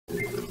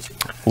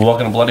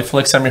Welcome to Bloody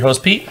Flicks. I'm your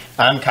host, Pete.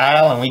 I'm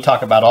Kyle, and we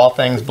talk about all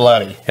things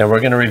bloody. And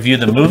we're going to review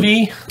the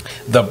movie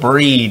The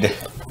Breed.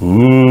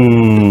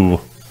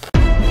 Ooh.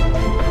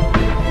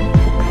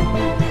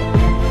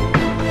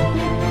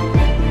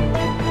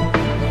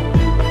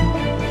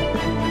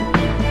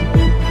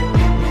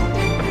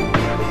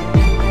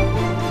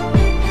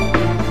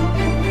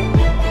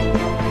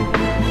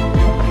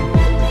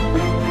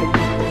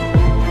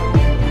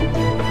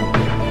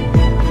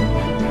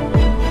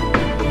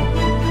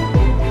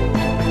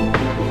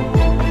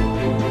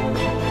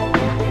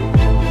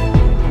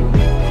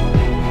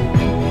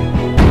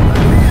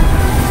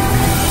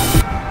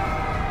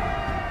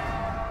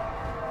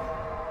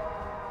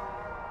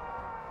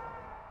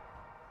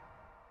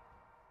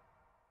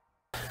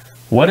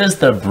 What is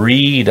The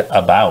Breed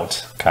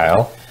about,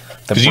 Kyle?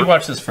 Because you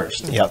watched this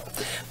first. Yep.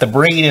 The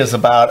Breed is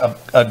about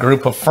a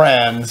group of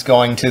friends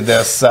going to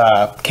this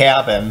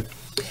cabin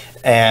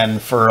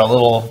and for a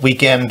little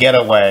weekend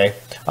getaway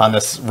on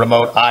this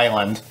remote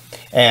island.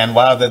 And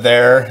while they're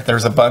there,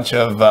 there's a bunch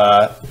of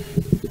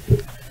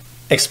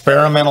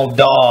experimental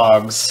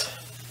dogs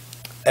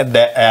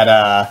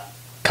that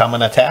come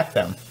and attack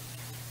them.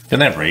 Didn't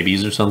they have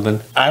rabies or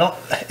something?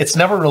 It's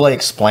never really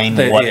explained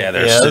what they're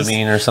it is.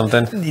 swimming or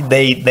something.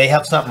 They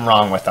have something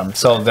wrong with them,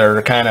 so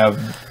they're kind of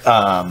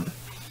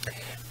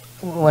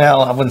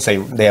well, I wouldn't say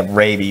they have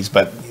rabies,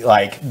 but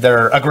like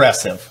they're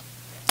aggressive.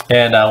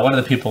 And one of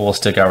the people will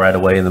stick out right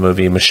away in the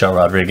movie, Michelle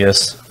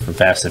Rodriguez from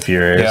Fast and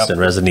Furious and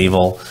Resident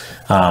Evil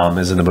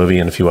is in the movie,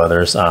 and a few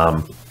others.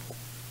 When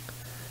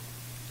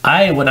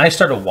I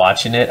started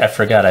watching it, I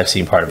forgot I've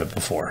seen part of it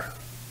before.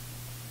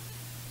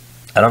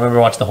 I don't remember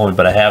watching the whole movie,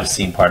 but I have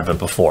seen part of it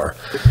before.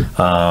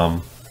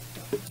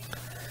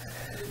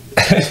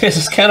 It's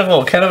just kind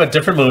of a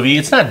different movie.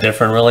 It's not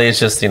different, really. It's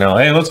just,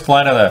 hey, let's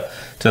fly to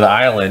the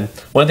island.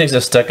 One of the things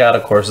that stuck out,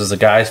 of course, is the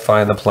guy's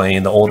flying the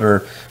plane. The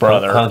older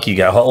brother,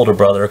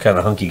 kind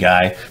of hunky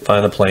guy,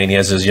 flying the plane. He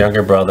has his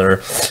younger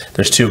brother.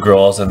 There's two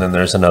girls, and then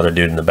there's another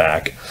dude in the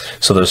back.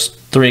 So there's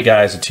three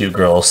guys and two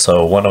girls.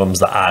 So one of them's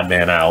the odd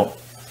man out.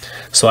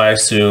 So I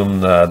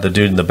assume the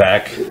dude in the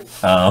back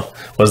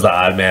was the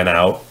odd man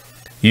out.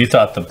 You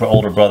thought the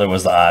older brother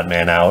was the odd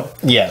man out.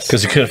 Yes.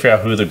 Because you couldn't figure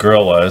out who the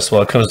girl was.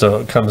 Well, it comes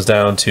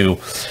down to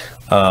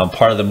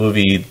part of the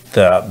movie,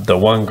 the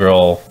one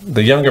girl,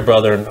 the younger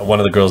brother and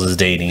one of the girls is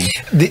dating.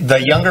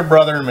 The younger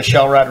brother and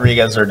Michelle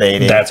Rodriguez are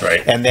dating. That's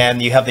right. And then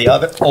you have the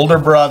older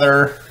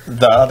brother,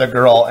 the other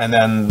girl, and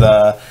then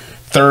the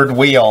third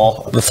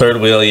wheel. The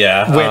third wheel,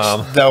 yeah.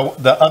 Which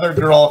the other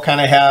girl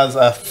kind of has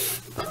a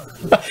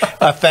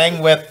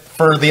thing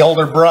for the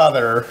older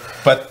brother,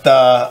 but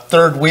the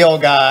third wheel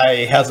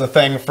guy has a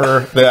thing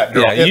for that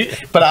girl. Yeah,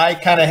 but I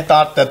kind of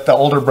thought that the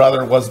older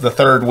brother was the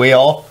third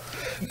wheel.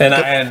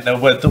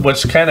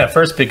 Which kind of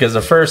first, because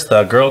at first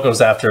the girl goes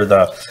after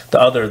the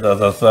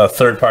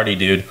third party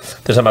dude.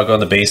 They're talking about going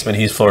to the basement.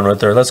 He's flirting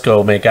with her. Let's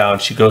go make out.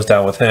 And she goes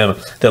down with him.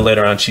 Then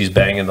later on, she's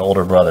banging the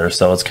older brother.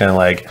 So it's kind of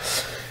like,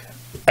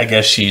 I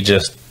guess she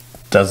just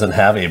doesn't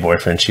have a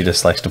boyfriend. She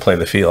just likes to play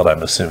the field.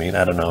 I'm assuming.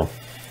 I don't know.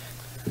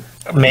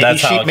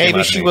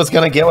 Maybe she was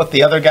going to get with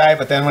the other guy,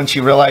 but then when she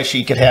realized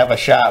she could have a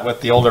shot with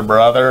the older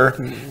brother,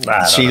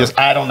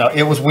 I don't know.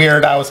 It was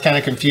weird. I was kind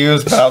of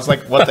confused, but I was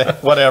like,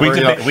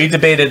 whatever. We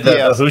debated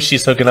who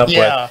she's hooking up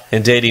with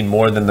and dating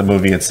more than the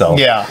movie itself.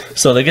 Yeah.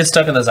 So they get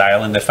stuck on this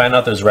island. They find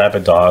out there's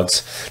rabid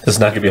dogs. This is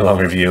not going to be a long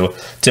review.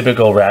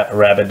 Typical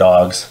rabid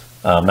dogs.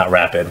 Not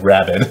rabid.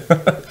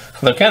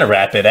 They're kind of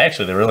rapid,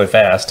 actually. They're really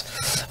fast.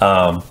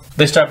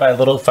 They start by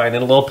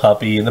finding a little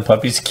puppy, and the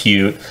puppy's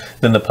cute.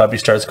 Then the puppy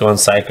starts going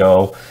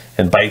psycho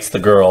and bites the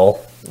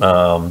girl,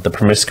 the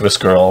promiscuous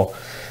girl.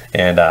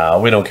 And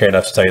we don't care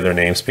enough to tell you their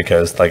names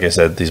because, like I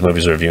said, these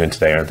movies we're reviewing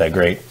today aren't that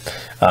great,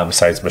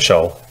 besides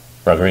Michelle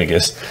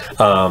Rodriguez.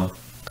 And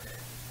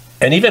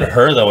even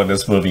her, though, in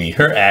this movie,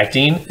 her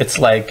acting, it's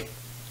like,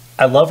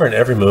 I love her in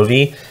every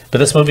movie, but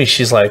this movie,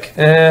 she's like,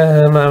 do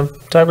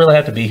I really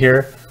have to be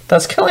here?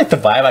 That's kind of like the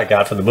vibe I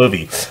got from the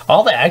movie.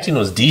 All the acting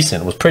was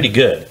decent, was pretty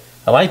good.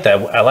 I like that.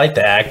 I like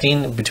the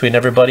acting between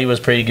everybody was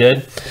pretty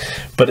good,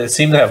 but it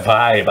seemed that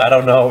vibe. I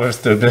don't know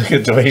if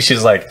the way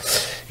she's like,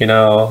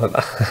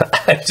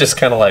 I just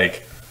kind of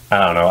like, I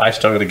don't know. I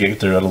struggled to get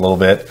through it a little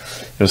bit.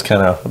 It was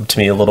kind of, to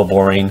me, a little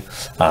boring,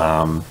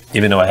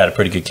 even though I had a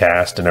pretty good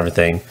cast and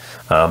everything.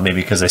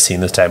 Maybe because I've seen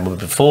this type of movie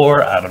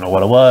before. I don't know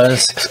what it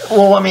was.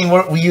 Well, I mean,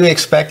 were you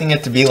expecting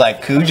it to be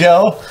like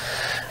Cujo?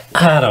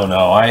 I don't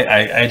know.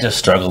 I just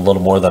struggled a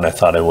little more than I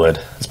thought I would.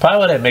 It's probably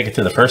what I'd make it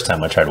through the first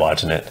time I tried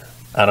watching it.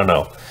 I don't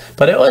know.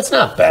 But it's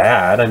not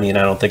bad. I mean,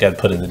 I don't think I'd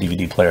put in the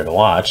DVD player to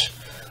watch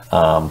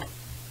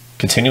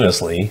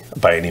continuously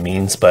by any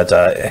means. But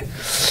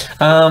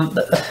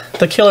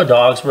the killer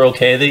dogs were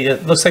okay.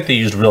 It looks like they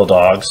used real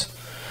dogs,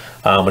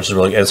 which is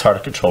it's hard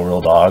to control real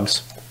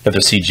dogs. If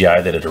they're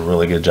CGI, they did a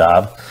really good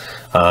job.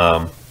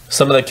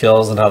 Some of the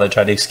kills and how they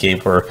tried to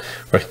escape were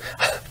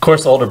of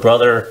course, the older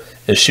brother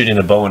is shooting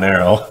a bow and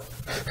arrow.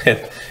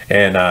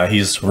 and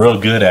he's real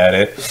good at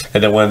it.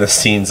 And then one of the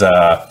scenes,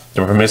 the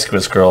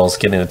promiscuous girl's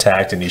getting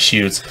attacked, and he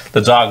shoots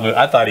the dog.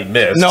 I thought he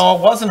missed. No,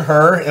 it wasn't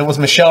her. It was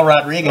Michelle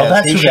Rodriguez. Oh,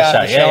 that's He who shot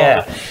shot. Michelle.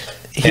 Yeah.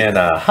 And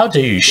how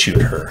dare you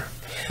shoot her?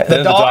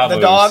 The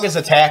dog is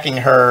attacking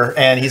her,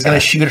 and he's going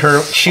to shoot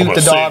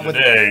the dog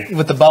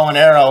with the bow and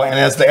arrow. And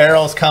as the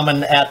arrow's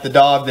coming at the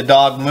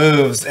dog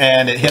moves,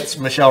 and it hits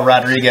Michelle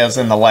Rodriguez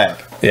in the leg.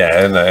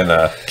 Yeah, in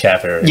the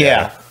calf area.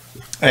 Yeah,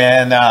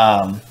 and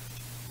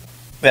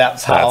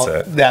that's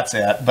it. That's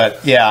it.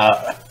 But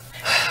yeah,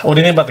 what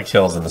do you think about the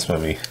kills in this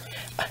movie?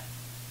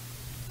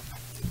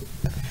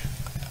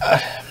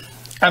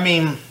 I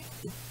mean,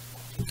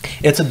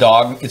 it's a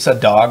dog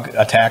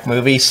attack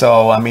movie,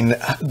 so I mean,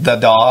 the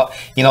dog,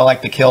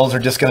 like the kills are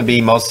just going to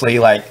be mostly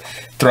like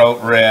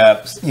throat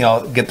rips,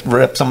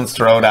 rip someone's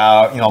throat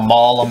out,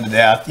 maul them to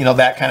death,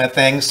 that kind of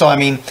thing. So I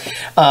mean,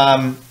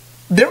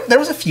 there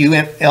was a few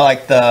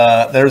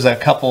there was a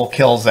couple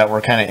kills that were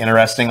kind of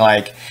interesting,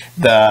 like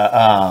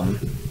the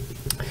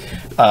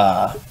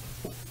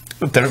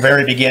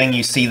very beginning.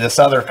 You see this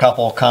other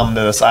couple come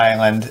to this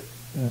island.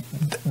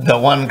 The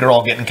one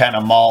girl getting kind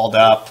of mauled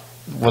up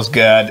was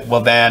good.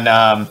 Well, then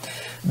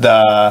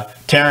the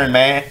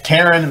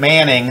Taryn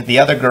Manning, the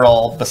other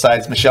girl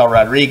besides Michelle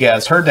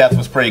Rodriguez, her death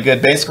was pretty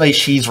good. Basically,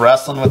 she's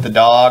wrestling with the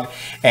dog,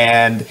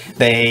 and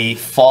they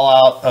fall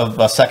out of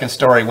a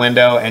second-story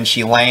window, and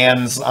she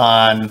lands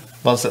on,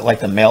 was it like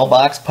the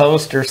mailbox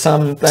post or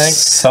something?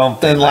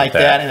 Something like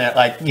that, and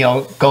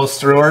it goes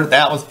through her.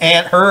 That was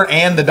her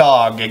and the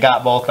dog. It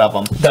got both of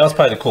them. That was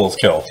probably the coolest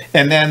kill.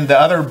 And then the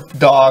other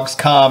dogs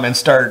come and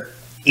start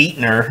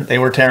eating her. They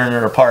were tearing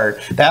her apart.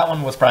 That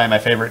one was probably my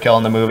favorite kill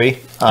in the movie.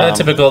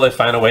 Typical, they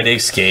find a way to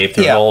escape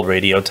through an old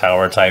radio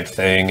tower type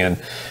thing and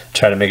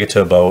try to make it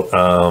to a boat,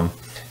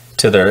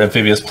 to their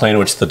amphibious plane,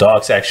 which the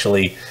dogs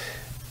actually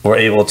were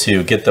able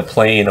to get the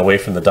plane away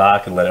from the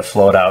dock and let it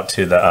float out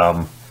to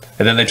the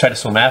and then they tried to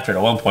swim after it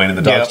at one point, and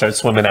the dogs started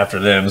swimming after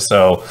them.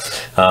 So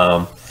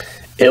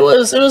it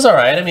was all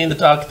right. I mean,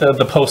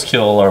 the post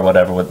kill or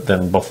whatever,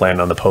 then both land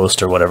on the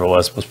post or whatever it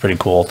was pretty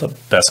cool. The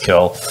best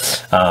kill.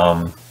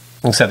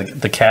 Like I said,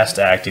 the cast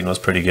acting was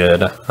pretty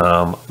good.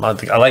 I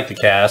like the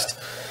cast,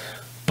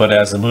 but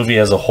as a movie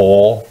as a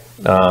whole,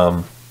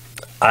 I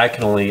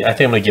think I'm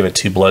gonna give it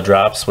 2 blood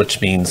drops,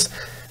 which means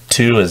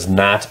 2 is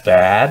not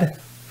bad.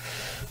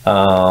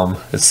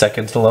 It's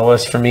second to the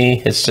lowest for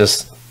me. It's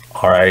just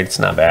all right. It's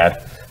not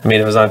bad. I mean,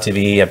 if it was on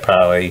TV, I'd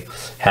probably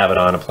have it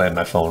on and play on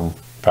my phone,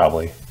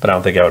 probably. But I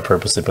don't think I would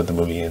purposely put the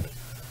movie in,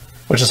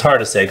 which is hard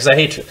to say because I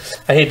hate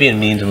being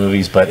mean to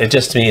movies, but it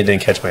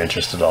didn't catch my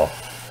interest at all.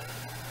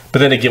 But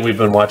then again, we've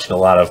been watching a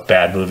lot of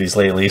bad movies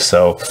lately,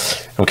 so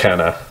I'm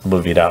kind of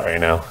movied out right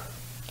now.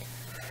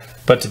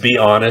 But to be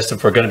honest,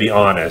 if we're going to be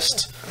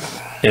honest,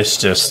 it's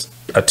just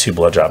a 2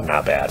 blood drop,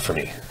 not bad for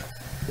me.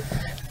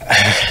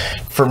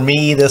 For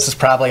me, this is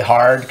probably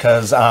hard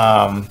because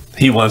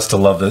he wants to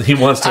love this. He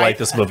wants to like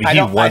this movie.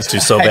 He wants to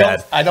so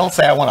bad. I don't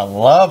say I want to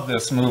love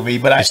this movie,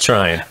 but he's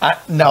trying. I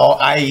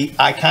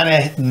kind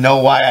of know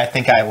why I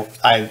think I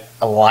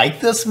like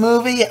this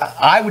movie.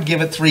 I would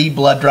give it 3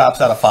 blood drops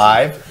out of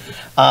 5.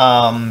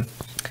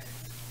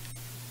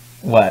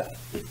 What?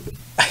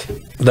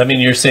 I mean,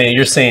 you're saying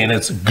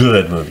it's a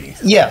good movie.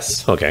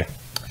 Yes. Okay.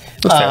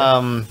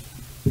 Hang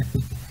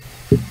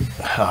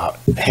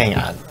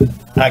on.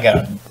 I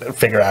gotta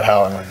figure out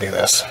how I'm gonna do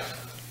this.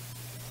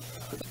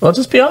 Well,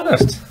 just be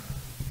honest.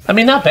 I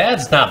mean, not bad.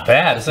 It's not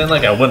bad. It's not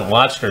like I wouldn't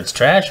watch it or it's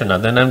trash or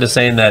nothing. I'm just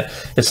saying that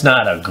it's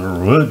not a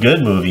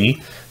good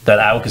movie that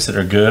I would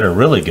consider good or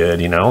really good.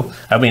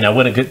 I mean, I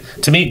wouldn't.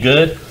 To me,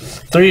 good.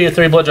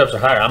 3 blood drops or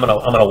higher. I'm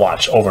gonna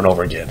watch over and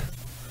over again.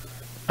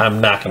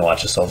 I'm not gonna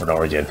watch this over and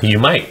over again. You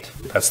might.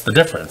 That's the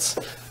difference.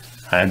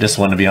 I just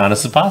want to be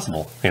honest as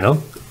possible.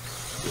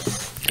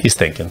 He's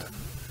thinking.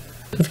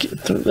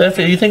 If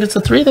you think it's a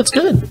 3, that's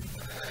good.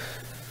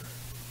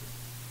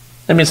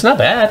 I mean, it's not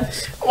bad.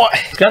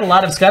 It's got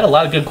a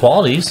lot of good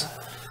qualities.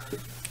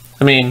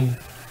 I mean,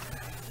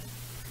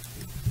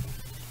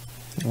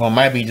 well, it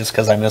might be just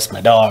because I miss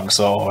my dog,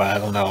 so I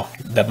don't know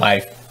that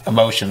my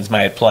emotions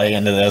might play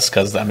into this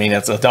because I mean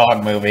it's a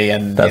dog movie,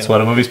 and that's what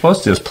a movie's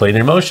supposed to do, is play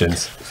your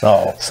emotions.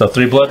 So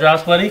 3 blood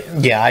drops, buddy.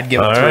 Yeah, I'd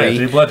give it 3. Right,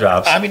 3 blood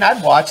drops. I mean,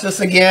 I'd watch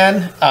this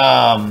again.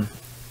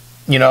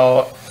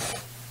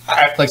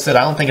 Like I said,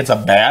 I don't think it's a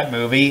bad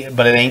movie,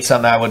 but it ain't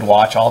something I would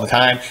watch all the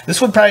time. This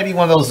would probably be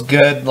one of those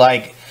good,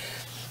 like,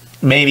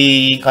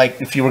 maybe,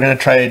 like, if you were going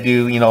to try to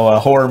do, a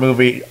horror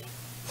movie,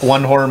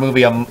 one horror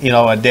movie,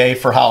 a day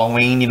for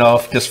Halloween,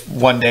 if just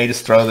one day,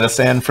 just throw this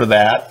in for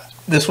that.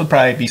 This would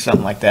probably be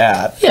something like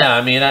that. Yeah,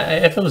 I mean,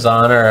 if it was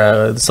on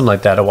or something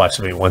like that, I'd watch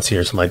it maybe once a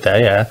year or something like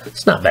that. Yeah,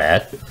 it's not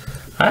bad.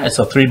 All right,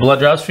 so 3 blood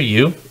drops for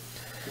you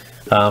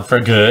for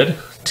good.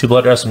 2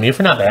 blood drops for me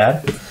for not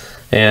bad.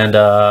 And,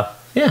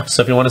 yeah,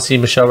 so if you want to see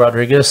Michelle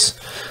Rodriguez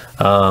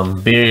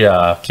be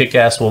a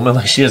kick-ass woman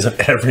like she is in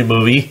every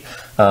movie,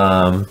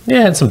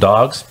 and some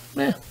dogs,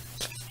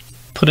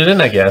 put it in,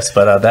 I guess.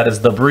 But that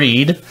is The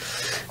Breed.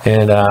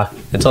 And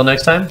until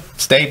next time,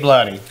 stay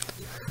bloody.